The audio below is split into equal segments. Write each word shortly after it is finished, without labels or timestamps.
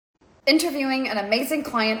interviewing an amazing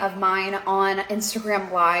client of mine on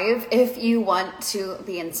Instagram Live. If you want to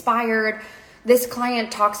be inspired, this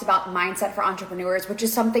client talks about mindset for entrepreneurs, which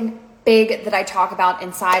is something big that I talk about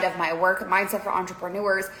inside of my work. Mindset for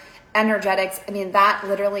entrepreneurs, energetics. I mean, that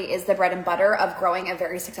literally is the bread and butter of growing a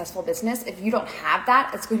very successful business. If you don't have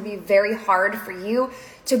that, it's going to be very hard for you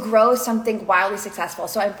to grow something wildly successful.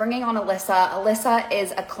 So I'm bringing on Alyssa. Alyssa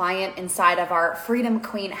is a client inside of our Freedom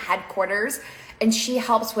Queen headquarters, and she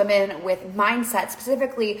helps women with mindset,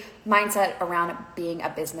 specifically mindset around being a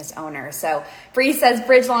business owner. So Bree says,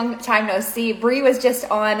 Bridge, long time no see. Bree was just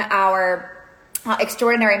on our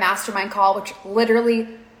extraordinary mastermind call, which literally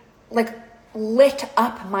lit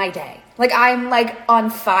up my day. I'm on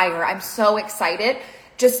fire. I'm so excited.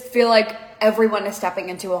 Just feel like everyone is stepping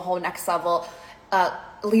into a whole next level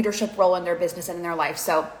leadership role in their business and in their life.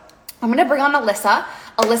 So I'm going to bring on Alyssa.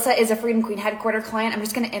 Alyssa is a Freedom Queen headquarter client. I'm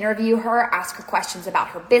just going to interview her, ask her questions about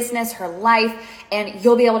her business, her life, and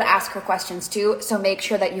you'll be able to ask her questions too. So make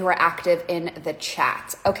sure that you are active in the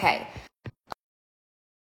chat. Okay.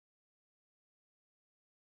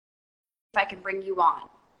 If I can bring you on.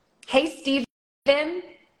 Hey, Steven,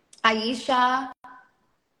 Aisha.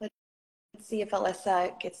 Let's see if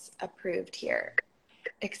Alyssa gets approved here.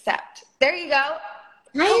 Accept. There you go.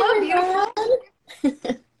 Hi, hello,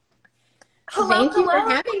 beautiful. Thank you for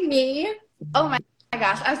having me. Oh my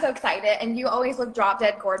gosh, I'm so excited. And you always look drop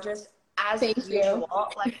dead gorgeous as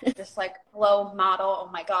usual. Just glow model. Oh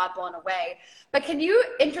my God, blown away. But can you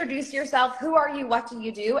introduce yourself? Who are you? What do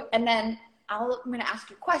you do? And then I'm going to ask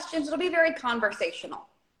you questions. It'll be very conversational.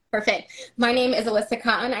 Perfect. My name is Alyssa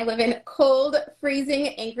Cotton. I live in cold, freezing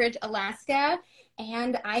Anchorage, Alaska,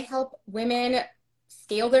 and I help women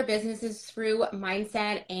scale their businesses through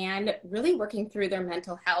mindset and really working through their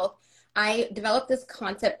mental health. I developed this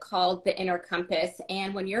concept called the inner compass,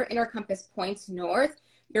 and when your inner compass points north,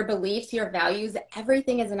 your beliefs, your values,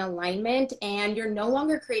 everything is in alignment, and you're no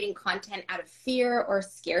longer creating content out of fear or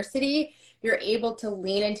scarcity. You're able to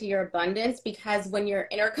lean into your abundance because when your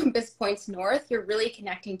inner compass points north, you're really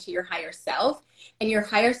connecting to your higher self, and your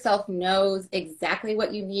higher self knows exactly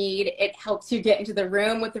what you need. It helps you get into the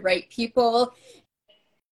room with the right people.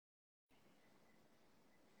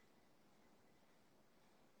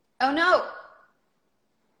 Oh no.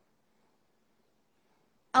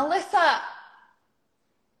 Alyssa,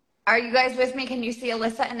 are you guys with me? Can you see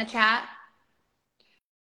Alyssa in the chat?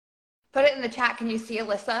 Put it in the chat. Can you see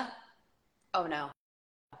Alyssa? Oh no.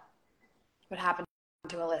 What happened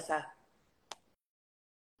to Alyssa?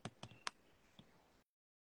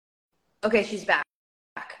 Okay, she's back.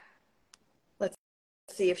 Let's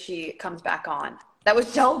see if she comes back on. That was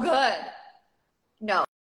so good. No.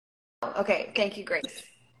 Okay, thank you, Grace.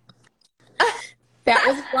 That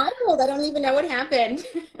was wild. I don't even know what happened.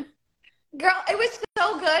 Girl, it was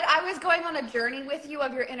so good. I was going on a journey with you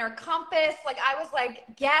of your inner compass. I was like,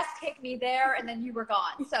 yes, take me there. And then you were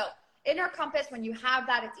gone. So inner compass, when you have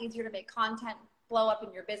that, it's easier to make content blow up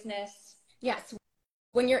in your business. Yes.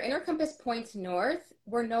 When your inner compass points north,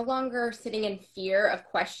 we're no longer sitting in fear of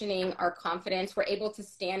questioning our confidence. We're able to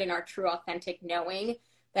stand in our true, authentic knowing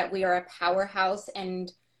that we are a powerhouse.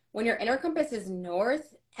 And when your inner compass is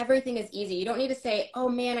north, everything is easy. You don't need to say, oh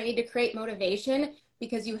man, I need to create motivation,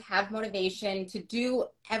 because you have motivation to do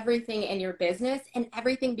everything in your business and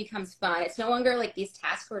everything becomes fun. It's no longer like these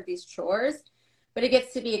tasks or these chores, but it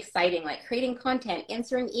gets to be exciting, like creating content,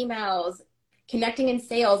 answering emails, connecting in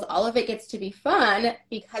sales. All of it gets to be fun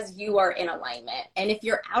because you are in alignment. And if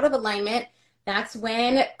you're out of alignment, that's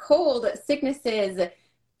when cold, sicknesses,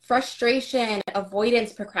 frustration,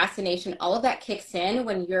 avoidance, procrastination, all of that kicks in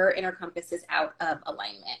when your inner compass is out of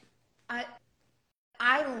alignment.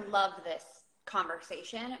 I love this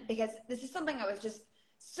conversation because this is something I was just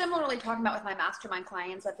similarly talking about with my mastermind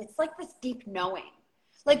clients. Of it's like this deep knowing,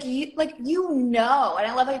 you know,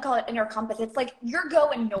 and I love how you call it inner compass. It's like you're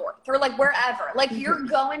going north or wherever, you're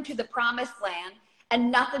going to the promised land and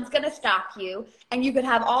nothing's going to stop you. And you could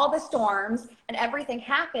have all the storms and everything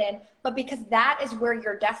happen, but because that is where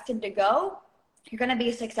you're destined to go, you're going to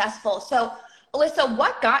be successful. So Alyssa,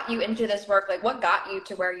 what got you into this work? What got you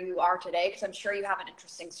to where you are today? Because I'm sure you have an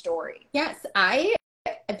interesting story. Yes, I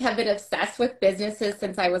have been obsessed with businesses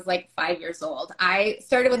since I was 5 years old. I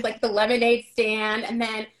started with the lemonade stand, and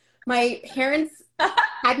then my parents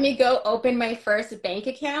had me go open my first bank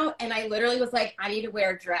account, and I literally was like, I need to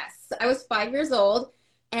wear a dress. I was 5 years old,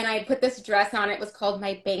 and I put this dress on. It was called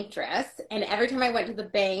my bank dress, and every time I went to the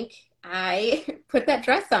bank, I put that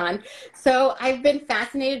dress on. So I've been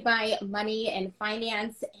fascinated by money and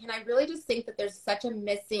finance, and I really just think that there's such a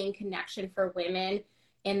missing connection for women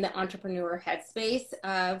in the entrepreneur headspace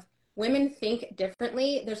of women think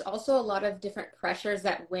differently. There's also a lot of different pressures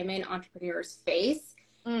that women entrepreneurs face.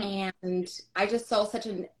 And I just saw such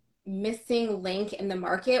a missing link in the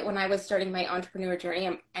market when I was starting my entrepreneur journey.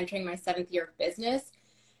 I'm entering my 7th year of business.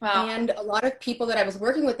 Wow. And a lot of people that I was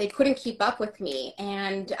working with, they couldn't keep up with me.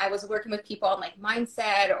 And I was working with people on like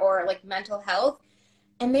mindset or like mental health.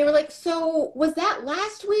 And they were like, so was that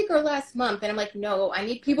last week or last month? And I'm like, no, I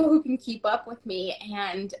need people who can keep up with me.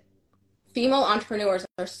 And female entrepreneurs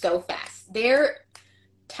are so fast. They're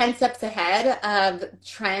 10 steps ahead of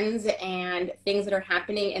trends and things that are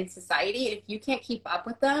happening in society. If you can't keep up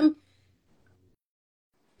with them,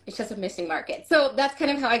 it's just a missing market. So that's kind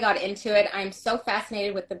of how I got into it. I'm so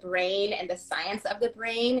fascinated with the brain and the science of the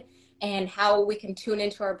brain and how we can tune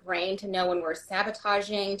into our brain to know when we're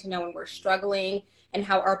sabotaging, to know when we're struggling, and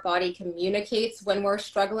how our body communicates when we're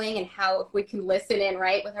struggling, and how if we can listen in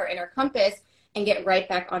right with our inner compass and get right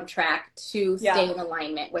back on track to stay in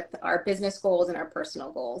alignment with our business goals and our personal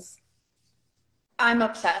goals. I'm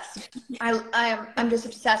obsessed. I'm just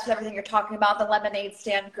obsessed with everything you're talking about. The lemonade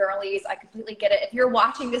stand girlies. I completely get it. If you're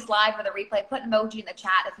watching this live or the replay, put an emoji in the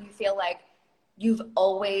chat if you feel like you've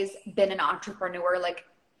always been an entrepreneur. Like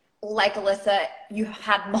Alyssa, you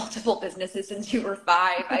had multiple businesses since you were 5.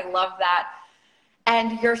 I love that.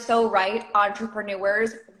 And you're so right.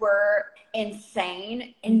 Entrepreneurs were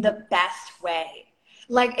insane in the best way.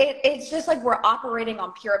 Like it's just like we're operating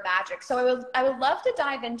on pure magic. So I would love to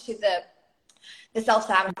dive into the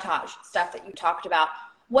self-sabotage stuff that you talked about.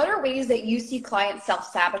 What are ways that you see clients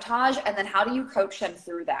self-sabotage, and then how do you coach them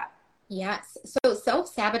through that? Yes. So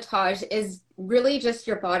self-sabotage is really just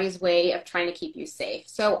your body's way of trying to keep you safe.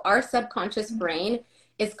 So our subconscious brain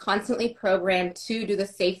is constantly programmed to do the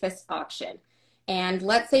safest option. And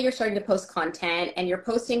let's say you're starting to post content and you're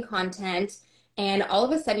posting content and all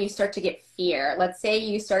of a sudden you start to get fear. Let's say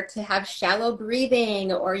you start to have shallow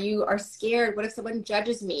breathing, or you are scared. What if someone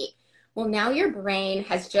judges me? Well, now your brain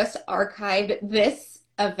has just archived this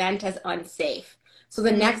event as unsafe. So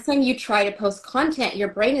the next time you try to post content, your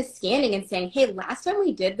brain is scanning and saying, hey, last time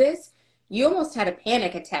we did this, you almost had a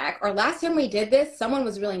panic attack. Or last time we did this, someone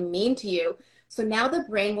was really mean to you. So now the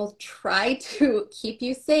brain will try to keep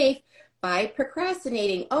you safe by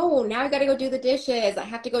procrastinating. Oh, now I got to go do the dishes. I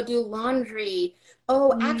have to go do laundry.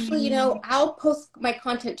 Oh, actually, I'll post my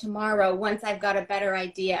content tomorrow once I've got a better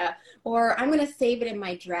idea, or I'm going to save it in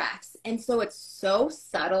my drafts. And so it's so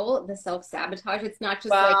subtle, the self-sabotage. It's not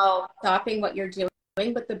just like stopping what you're doing,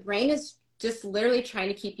 but the brain is just literally trying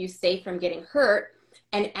to keep you safe from getting hurt.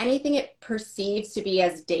 And anything it perceives to be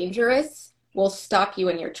as dangerous will stop you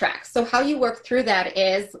in your tracks. So how you work through that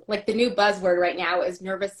is, like, the new buzzword right now is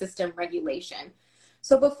nervous system regulation.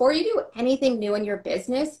 So before you do anything new in your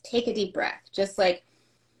business, take a deep breath. Just like,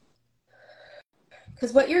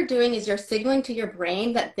 because what you're doing is you're signaling to your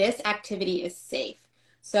brain that this activity is safe.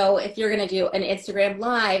 So if you're going to do an Instagram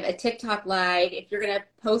live, a TikTok live, if you're going to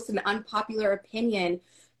post an unpopular opinion,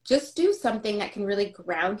 just do something that can really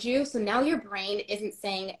ground you. So now your brain isn't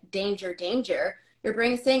saying danger, danger. Your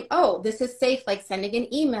brain is saying, oh, this is safe, like sending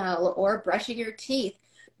an email or brushing your teeth.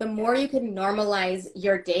 The more you can normalize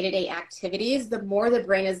your day-to-day activities, the more the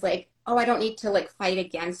brain is like, oh, I don't need to like fight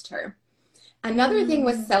against her. Another thing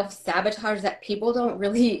with self-sabotage that people don't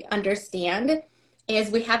really understand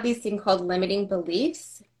is we have these things called limiting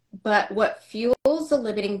beliefs, but what fuels the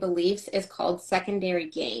limiting beliefs is called secondary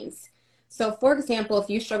gains. So for example, if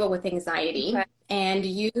you struggle with anxiety and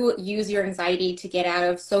you use your anxiety to get out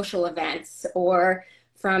of social events or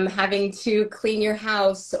from having to clean your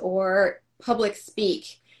house or public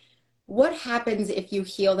speak, what happens if you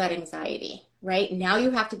heal that anxiety, right? Now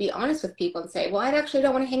you have to be honest with people and say, well, I actually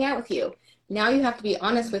don't want to hang out with you. Now you have to be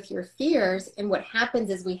honest with your fears. And what happens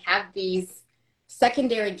is we have these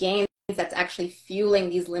secondary gains that's actually fueling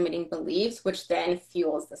these limiting beliefs, which then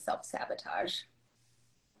fuels the self-sabotage.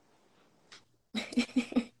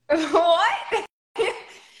 What?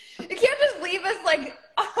 You can't just leave us like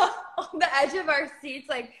on the edge of our seats.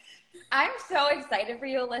 Like, I'm so excited for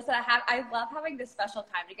you, Alyssa. I love having this special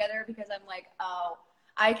time together because I'm like, oh,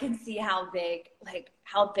 I can see how big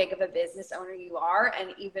of a business owner you are,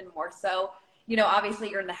 and even more so, obviously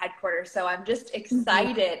you're in the headquarters. So I'm just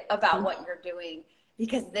excited about what you're doing,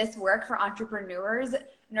 because this work for entrepreneurs,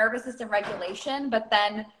 nervous system regulation, but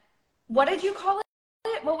then what did you call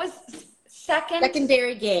it? What was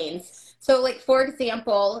secondary gains? So like, for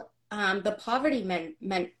example, the poverty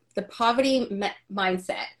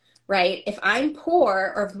mindset, right? If I'm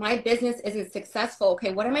poor or if my business isn't successful,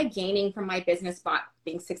 okay, what am I gaining from my business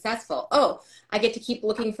being successful? Oh, I get to keep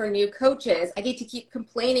looking for new coaches. I get to keep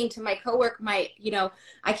complaining to my coworker,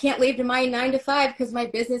 I can't leave to my 9 to 5 because my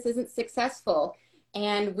business isn't successful.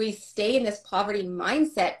 And we stay in this poverty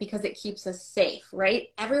mindset because it keeps us safe, right?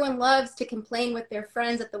 Everyone loves to complain with their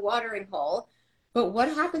friends at the watering hole. But what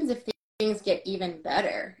happens if things get even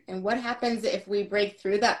better? And what happens if we break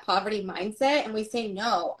through that poverty mindset and we say,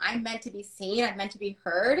 no, I'm meant to be seen, I'm meant to be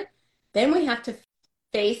heard? Then we have to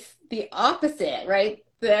face the opposite, right?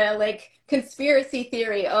 The like conspiracy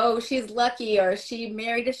theory, oh, she's lucky, or she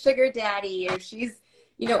married a sugar daddy, or she's,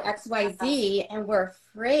 XYZ, and we're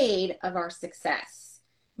afraid of our success.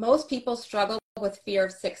 Most people struggle with fear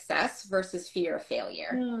of success versus fear of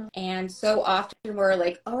failure. And so often we're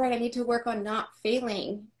like, all right, I need to work on not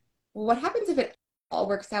failing. Well, what happens if it all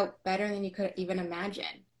works out better than you could even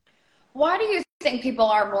imagine? Why do you think people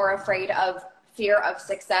are more afraid of fear of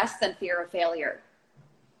success than fear of failure?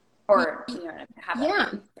 Or,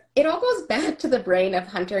 yeah, it all goes back to the brain of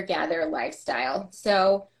hunter-gatherer lifestyle.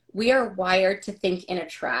 So we are wired to think in a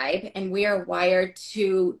tribe, and we are wired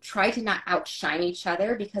to try to not outshine each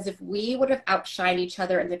other, because if we would have outshined each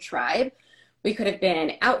other in the tribe, we could have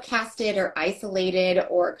been outcasted or isolated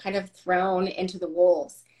or kind of thrown into the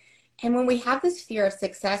wolves. And when we have this fear of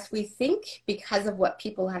success, we think, because of what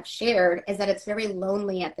people have shared, is that it's very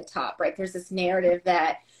lonely at the top, right? There's this narrative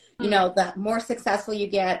that, the more successful you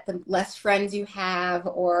get, the less friends you have,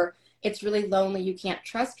 or it's really lonely, you can't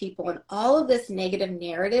trust people. And all of this negative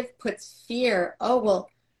narrative puts fear. Oh,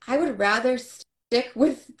 well, I would rather stick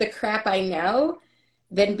with the crap I know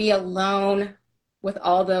than be alone with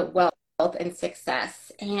all the wealth and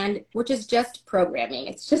success, and which is just programming.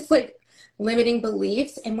 It's just like limiting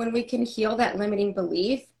beliefs. And when we can heal that limiting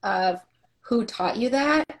belief of who taught you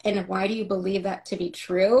that and why do you believe that to be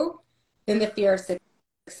true, then the fear of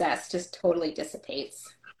success just totally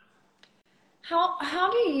dissipates.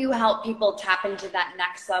 How do you help people tap into that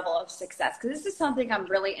next level of success? Because this is something I'm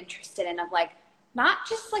really interested in, of like, not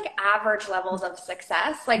just like average levels of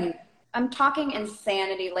success. Like, I'm talking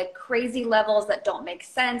insanity, like crazy levels that don't make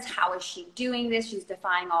sense. How is she doing this? She's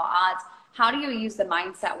defying all odds. How do you use the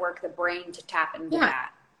mindset work, the brain, to tap into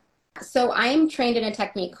that? So I'm trained in a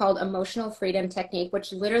technique called emotional freedom technique,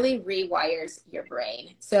 which literally rewires your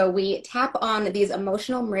brain. So we tap on these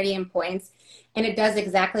emotional meridian points, and it does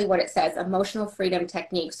exactly what it says, emotional freedom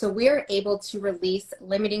technique. So we are able to release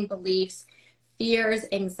limiting beliefs, fears,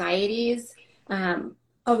 anxieties. A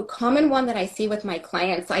common one that I see with my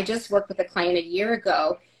clients, I just worked with a client a year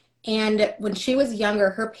ago, and when she was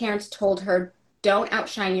younger, her parents told her, don't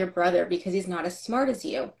outshine your brother because he's not as smart as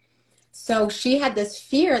you. So she had this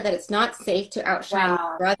fear that it's not safe to outshine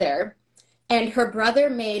her brother. And her brother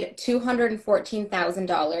made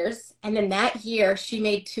 $214,000. And then that year she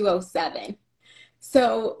made 207.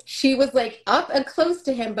 So she was like up and close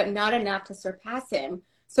to him, but not enough to surpass him.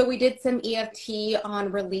 So we did some EFT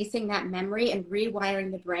on releasing that memory and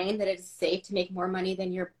rewiring the brain that it is safe to make more money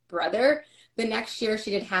than your brother. The next year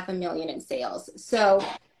she did $500,000 in sales. So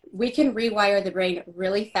we can rewire the brain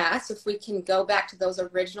really fast if we can go back to those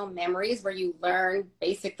original memories where you learn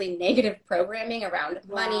basically negative programming around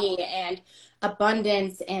money and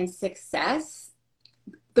abundance and success.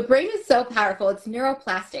 The brain is so powerful. It's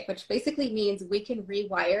neuroplastic, which basically means we can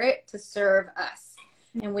rewire it to serve us.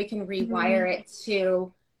 And we can rewire it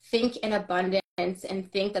to think in abundance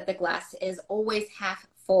and think that the glass is always half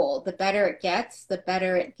full. The better it gets,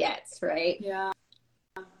 right? Yeah.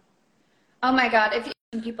 Oh my God. If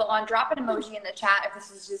people on, drop an emoji in the chat if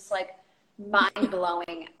this is just like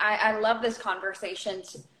mind-blowing. I love this conversation.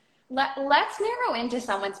 Let's narrow into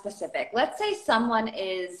someone specific. Let's say someone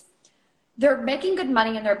they're making good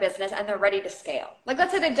money in their business and they're ready to scale. Like,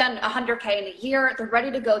 let's say they've done 100K in a year, they're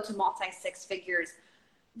ready to go to multi-six figures,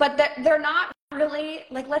 but they're not really,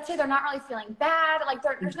 like, let's say they're not really feeling bad. Like,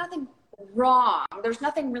 there's nothing wrong. There's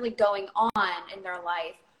nothing really going on in their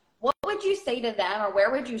life. What would you say to them, or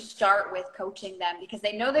where would you start with coaching them? Because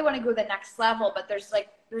they know they want to go to the next level, but there's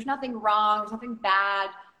nothing wrong, there's nothing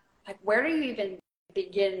bad. Like, where do you even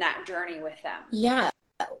begin that journey with them? Yeah.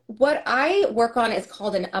 What I work on is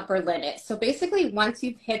called an upper limit. So basically, once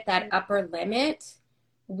you've hit that upper limit,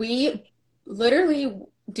 we literally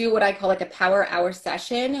do what I call like a power hour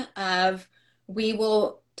session of, we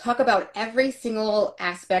will talk about every single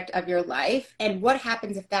aspect of your life and what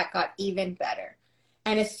happens if that got even better.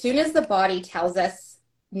 And as soon as the body tells us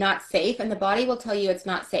not safe, and the body will tell you it's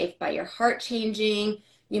not safe by your heart changing,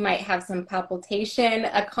 you might have some palpitation.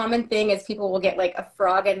 A common thing is people will get like a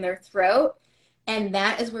frog in their throat. And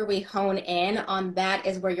that is where we hone in on, that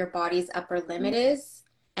is where your body's upper limit is.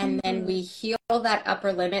 And then we heal that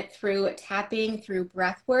upper limit through tapping, through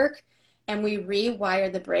breath work. And we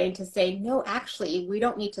rewire the brain to say, no, actually, we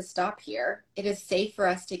don't need to stop here. It is safe for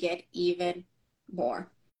us to get even more.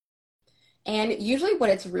 And usually what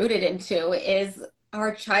it's rooted into is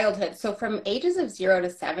our childhood. So from ages of 0 to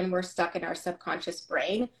 7, we're stuck in our subconscious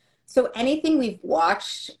brain. So anything we've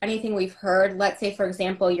watched, anything we've heard, let's say, for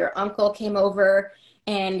example, your uncle came over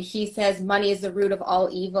and he says money is the root of all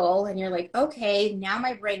evil. And you're like, okay, now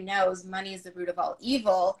my brain knows money is the root of all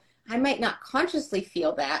evil. I might not consciously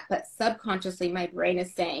feel that, but subconsciously my brain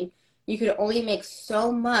is saying, you could only make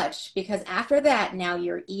so much because after that, now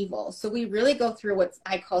you're evil. So we really go through what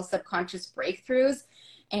I call subconscious breakthroughs.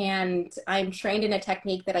 And I'm trained in a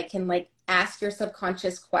technique that I can like ask your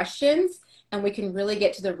subconscious questions and we can really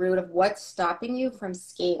get to the root of what's stopping you from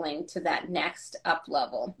scaling to that next up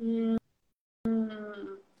level.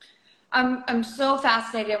 I'm so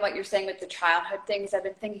fascinated in what you're saying with the childhood things. I've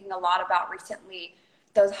been thinking a lot about recently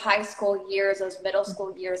those high school years, those middle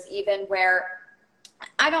school years, even where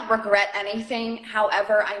I don't regret anything.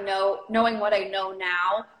 However, I know, knowing what I know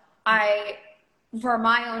now, for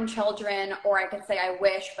my own children, or I could say I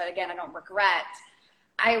wish, but again, I don't regret.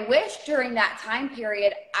 I wish during that time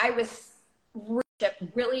period, I was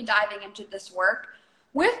really diving into this work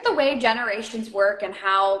with the way generations work and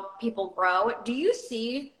how people grow. Do you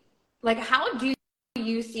see, like, how do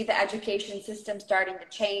you see the education system starting to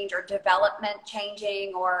change or development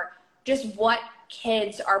changing, or just what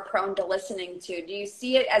kids are prone to listening to? Do you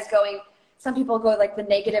see it as going, some people go like the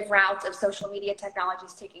negative routes of social media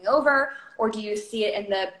technologies taking over, or do you see it in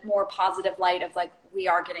the more positive light of like, we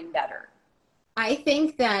are getting better? I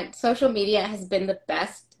think that social media has been the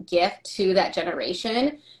best gift to that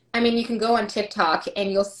generation. I mean, you can go on TikTok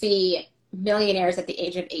and you'll see millionaires at the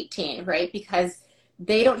age of 18, right? Because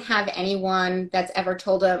they don't have anyone that's ever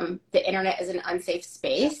told them the internet is an unsafe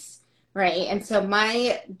space, right? And so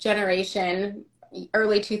my generation,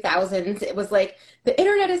 early 2000s, it was like the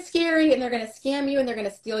internet is scary and they're going to scam you and they're going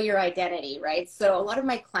to steal your identity, right? So a lot of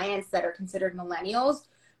my clients that are considered millennials,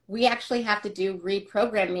 we actually have to do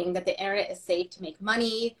reprogramming that the internet is safe to make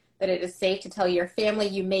money, that it is safe to tell your family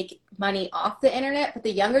you make money off the internet. But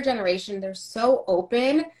the younger generation, they're so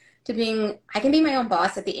open to being, I can be my own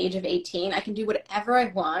boss at the age of 18. I can do whatever I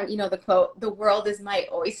want. You know, the quote, the world is my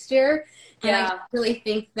oyster. And I really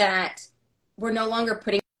think that we're no longer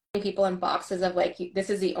putting people in boxes of like, this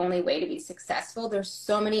is the only way to be successful. There's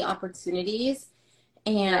so many opportunities.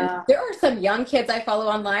 And there are some young kids I follow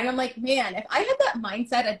online. I'm like, man, if I had that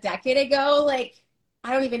mindset a decade ago, like,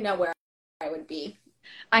 I don't even know where I would be.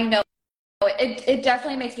 I know. It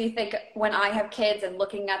definitely makes me think when I have kids and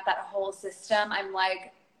looking at that whole system, I'm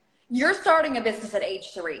like, you're starting a business at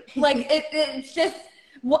age 3. Like it's just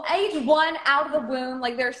age 1 out of the womb.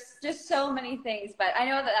 Like there's just so many things, but I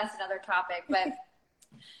know that that's another topic. But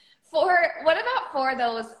what about for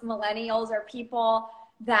those millennials or people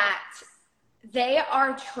that they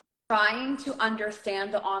are trying to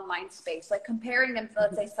understand the online space, like comparing them to,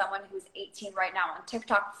 let's say, someone who's 18 right now on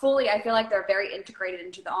TikTok fully, I feel like they're very integrated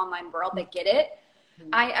into the online world. They get it.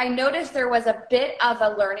 I noticed there was a bit of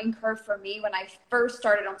a learning curve for me when I first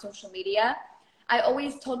started on social media. I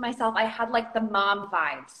always told myself I had like the mom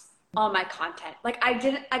vibes on my content. Like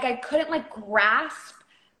I couldn't like grasp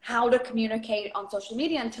how to communicate on social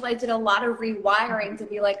media until I did a lot of rewiring to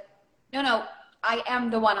be like, no, I am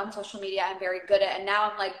the one on social media. I'm very good at it. And now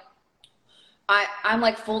I'm like, I'm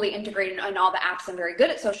like fully integrated in all the apps. I'm very good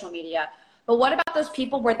at social media. But what about those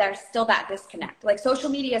people where there's still that disconnect? Like social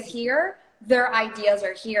media is here, their ideas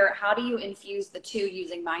are here. How do you infuse the two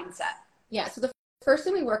using mindset? Yeah. So the first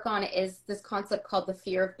thing we work on is this concept called the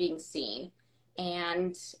fear of being seen.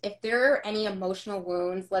 And if there are any emotional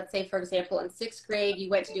wounds, let's say, for example, in 6th grade, you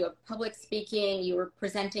went to do a public speaking, you were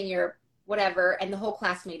presenting your whatever, and the whole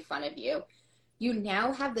class made fun of you. You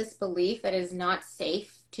now have this belief that it is not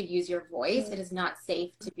safe to use your voice. It is not safe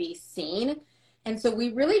to be seen. And so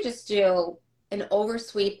we really just do an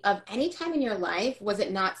oversweep of any time in your life. Was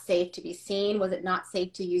it not safe to be seen? Was it not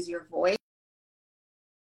safe to use your voice?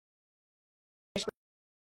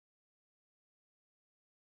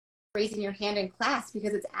 Raising your hand in class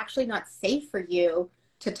because it's actually not safe for you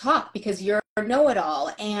to talk because you're a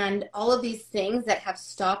know-it-all. And all of these things that have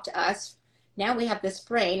stopped us, now we have this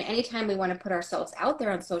brain. Anytime we want to put ourselves out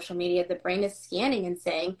there on social media, the brain is scanning and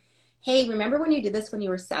saying, hey, remember when you did this when you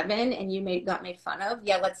were 7 and you got made fun of?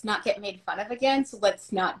 Yeah, let's not get made fun of again, so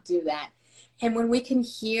let's not do that. And when we can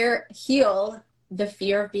heal the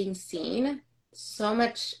fear of being seen, so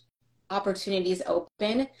much opportunities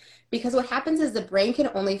open, because what happens is the brain can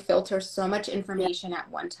only filter so much information at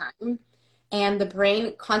one time, and the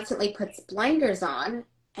brain constantly puts blinders on.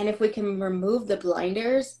 And if we can remove the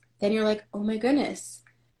blinders, then you're like, oh my goodness,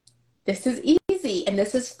 this is easy. easy and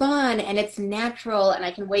this is fun and it's natural and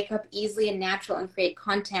I can wake up easily and natural and create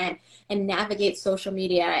content and navigate social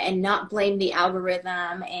media and not blame the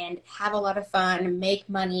algorithm and have a lot of fun, make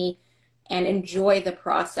money, and enjoy the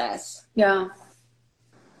process. Yeah.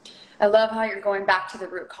 I love how you're going back to the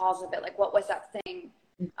root cause of it. Like, what was that thing?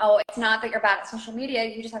 Oh, it's not that you're bad at social media.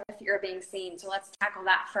 You just have a fear of being seen. So let's tackle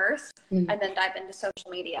that first and then dive into social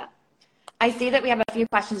media. I see that we have a few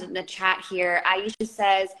questions in the chat here. Aisha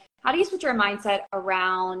says, how do you switch your mindset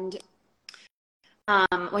around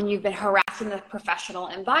when you've been harassed in the professional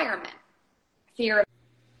environment? Fear of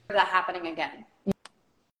that happening again.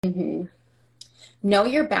 Mm-hmm. Know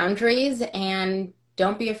your boundaries and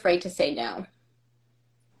don't be afraid to say no.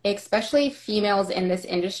 Especially females in this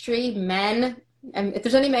industry, men, and if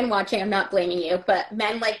there's any men watching, I'm not blaming you, but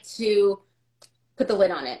men like to put the lid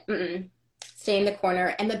on it. Stay in the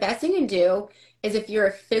corner. And the best thing you can do is if you're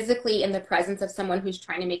physically in the presence of someone who's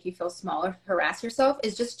trying to make you feel small or harass yourself,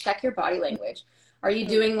 is just check your body language. Are you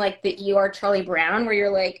doing like the Eeyore Charlie Brown where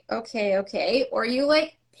you're like, okay? Or are you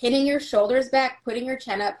like pinning your shoulders back, putting your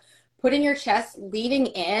chin up, putting your chest, leaning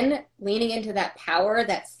into that power,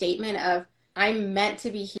 that statement of, I'm meant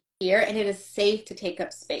to be here and it is safe to take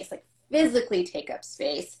up space, like physically take up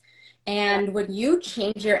space. And when you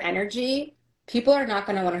change your energy, people are not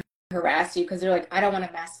going to want to harass you because they're like, I don't want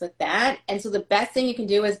to mess with that. And so the best thing you can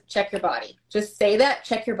do is check your body. Just say that,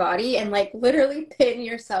 check your body, and like literally pin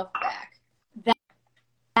yourself back.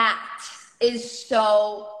 That is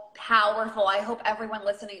so powerful. I hope everyone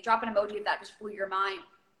listening, drop an emoji if that just blew your mind.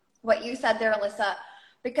 What you said there, Alyssa,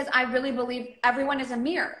 because I really believe everyone is a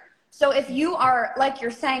mirror. So if you are, like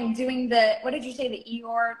you're saying, doing the, what did you say, the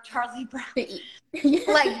Eeyore Charlie Brown?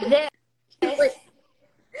 Like this.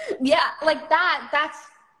 Yeah, like that's,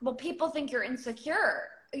 well, people think you're insecure.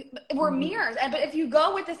 We're mirrors. But if you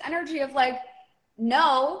go with this energy of like,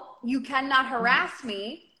 no, you cannot harass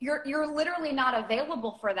me. You're literally not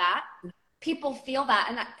available for that. People feel that.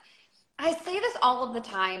 And I say this all of the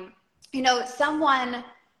time. You know, someone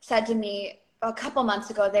said to me a couple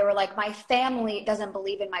months ago, they were like, my family doesn't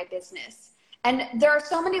believe in my business. And there are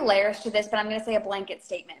so many layers to this, but I'm going to say a blanket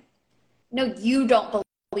statement. No, you don't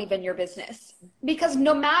believe in your business. Because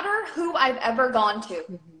no matter who I've ever gone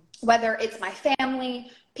to, whether it's my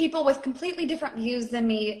family, people with completely different views than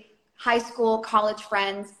me, high school, college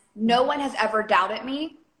friends, no one has ever doubted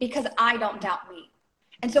me because I don't doubt me.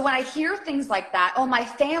 And so when I hear things like that, oh, my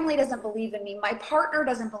family doesn't believe in me, my partner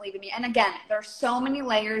doesn't believe in me. And again, there's so many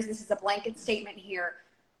layers. This is a blanket statement here.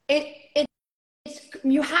 It's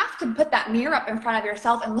you have to put that mirror up in front of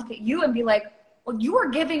yourself and look at you and be like, well, you are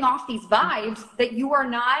giving off these vibes that you are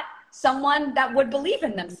not someone that would believe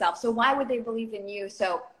in themselves. So why would they believe in you?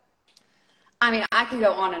 So, I mean, I could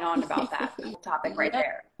go on and on about that topic right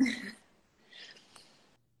there.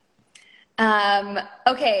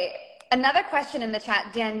 Okay. Another question in the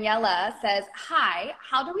chat, Daniela says, hi,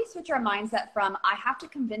 how do we switch our mindset from I have to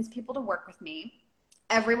convince people to work with me,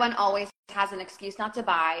 everyone always has an excuse not to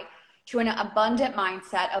buy, to an abundant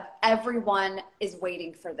mindset of everyone is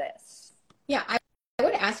waiting for this? Yeah, I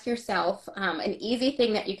would ask yourself, an easy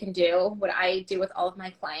thing that you can do, what I do with all of my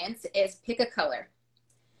clients, is pick a color.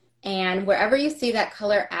 And wherever you see that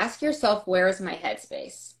color, ask yourself, where is my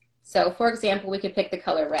headspace? So for example, we could pick the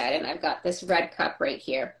color red, and I've got this red cup right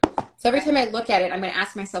here. So every time I look at it, I'm going to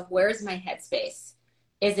ask myself, where is my headspace?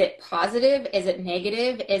 Is it positive? Is it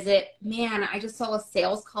negative? Is it, man, I just saw a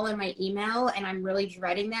sales call in my email and I'm really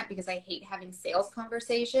dreading that because I hate having sales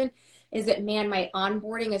conversation? Is it, man, my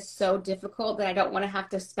onboarding is so difficult that I don't want to have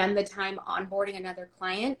to spend the time onboarding another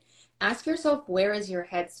client? Ask yourself, where is your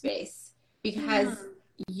headspace? Because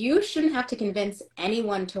you shouldn't have to convince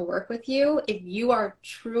anyone to work with you if you are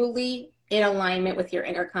truly in alignment with your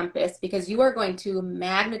inner compass, because you are going to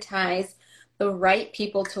magnetize the right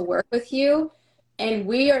people to work with you. And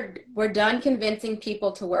we're done convincing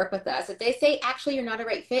people to work with us. If they say, actually, you're not a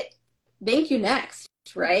right fit, thank you next,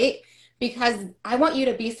 right? Because I want you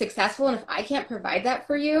to be successful. And if I can't provide that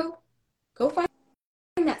for you, go find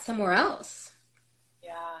that somewhere else.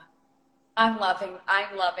 Yeah. I'm loving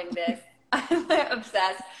this. I'm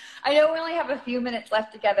obsessed. I know we only have a few minutes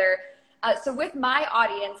left together. So with my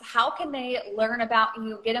audience, how can they learn about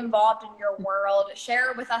you, get involved in your world,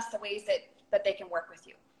 share with us the ways that they can work with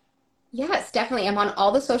you? Yes, definitely. I'm on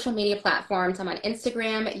all the social media platforms. I'm on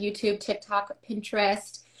Instagram, YouTube, TikTok,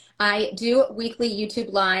 Pinterest. I do weekly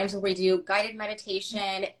YouTube lives where we do guided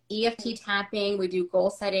meditation, EFT tapping. We do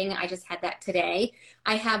goal setting. I just had that today.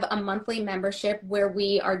 I have a monthly membership where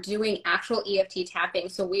we are doing actual EFT tapping.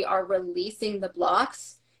 So we are releasing the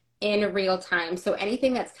blocks in real time. So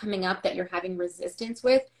anything that's coming up that you're having resistance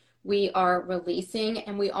with, we are releasing.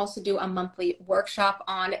 And we also do a monthly workshop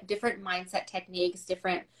on different mindset techniques,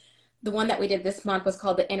 the one that we did this month was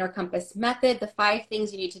called the Inner Compass Method, the 5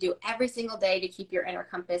 things you need to do every single day to keep your inner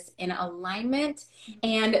compass in alignment.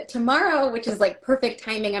 And tomorrow, which is like perfect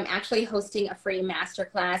timing, I'm actually hosting a free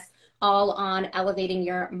masterclass all on elevating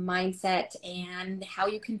your mindset and how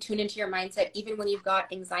you can tune into your mindset even when you've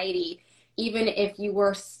got anxiety. Even if you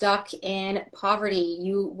were stuck in poverty,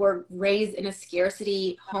 you were raised in a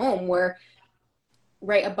scarcity home where,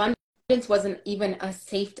 right, abundance wasn't even a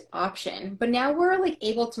safe option, but now we're like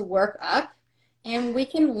able to work up and we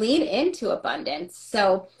can lean into abundance.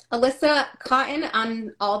 So Alyssa Cotton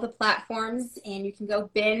on all the platforms, and you can go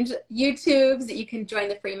binge YouTubes. You can join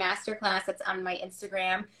the free masterclass that's on my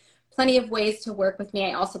Instagram. Plenty of ways to work with me.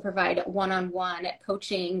 I also provide one-on-one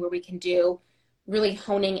coaching where we can do really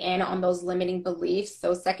honing in on those limiting beliefs,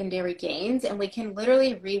 those secondary gains, and we can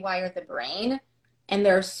literally rewire the brain. And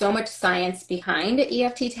there's so much science behind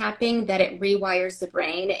EFT tapping that it rewires the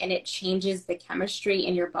brain and it changes the chemistry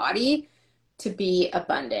in your body to be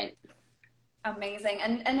abundant. Amazing.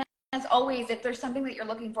 And as always, if there's something that you're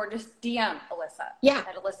looking for, just DM Alyssa. Yeah.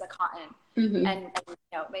 At Alyssa Cotton. And you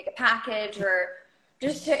know, make a package or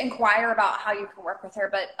just to inquire about how you can work with her.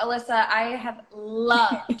 But Alyssa, I have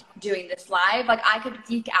loved doing this live. Like, I could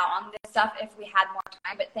geek out on this stuff if we had more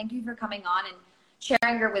time, but thank you for coming on and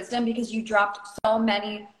sharing your wisdom, because you dropped so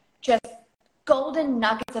many just golden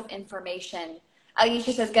nuggets of information.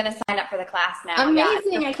 Alicia says gonna sign up for the class now.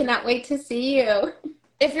 Amazing. Yeah. I cannot wait to see you.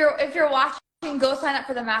 If you're watching, go sign up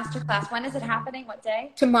for the masterclass. When is it happening? What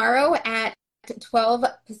day? Tomorrow at 12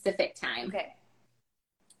 Pacific time. Okay.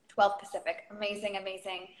 12 Pacific. Amazing,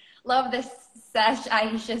 amazing. Love this sesh,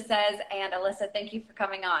 Aisha says. And Alyssa, thank you for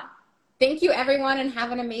coming on. Thank you, everyone, and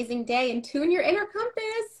have an amazing day, and tune your inner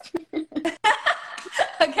compass.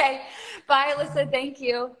 Okay. Bye, Alyssa. Thank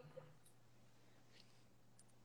you.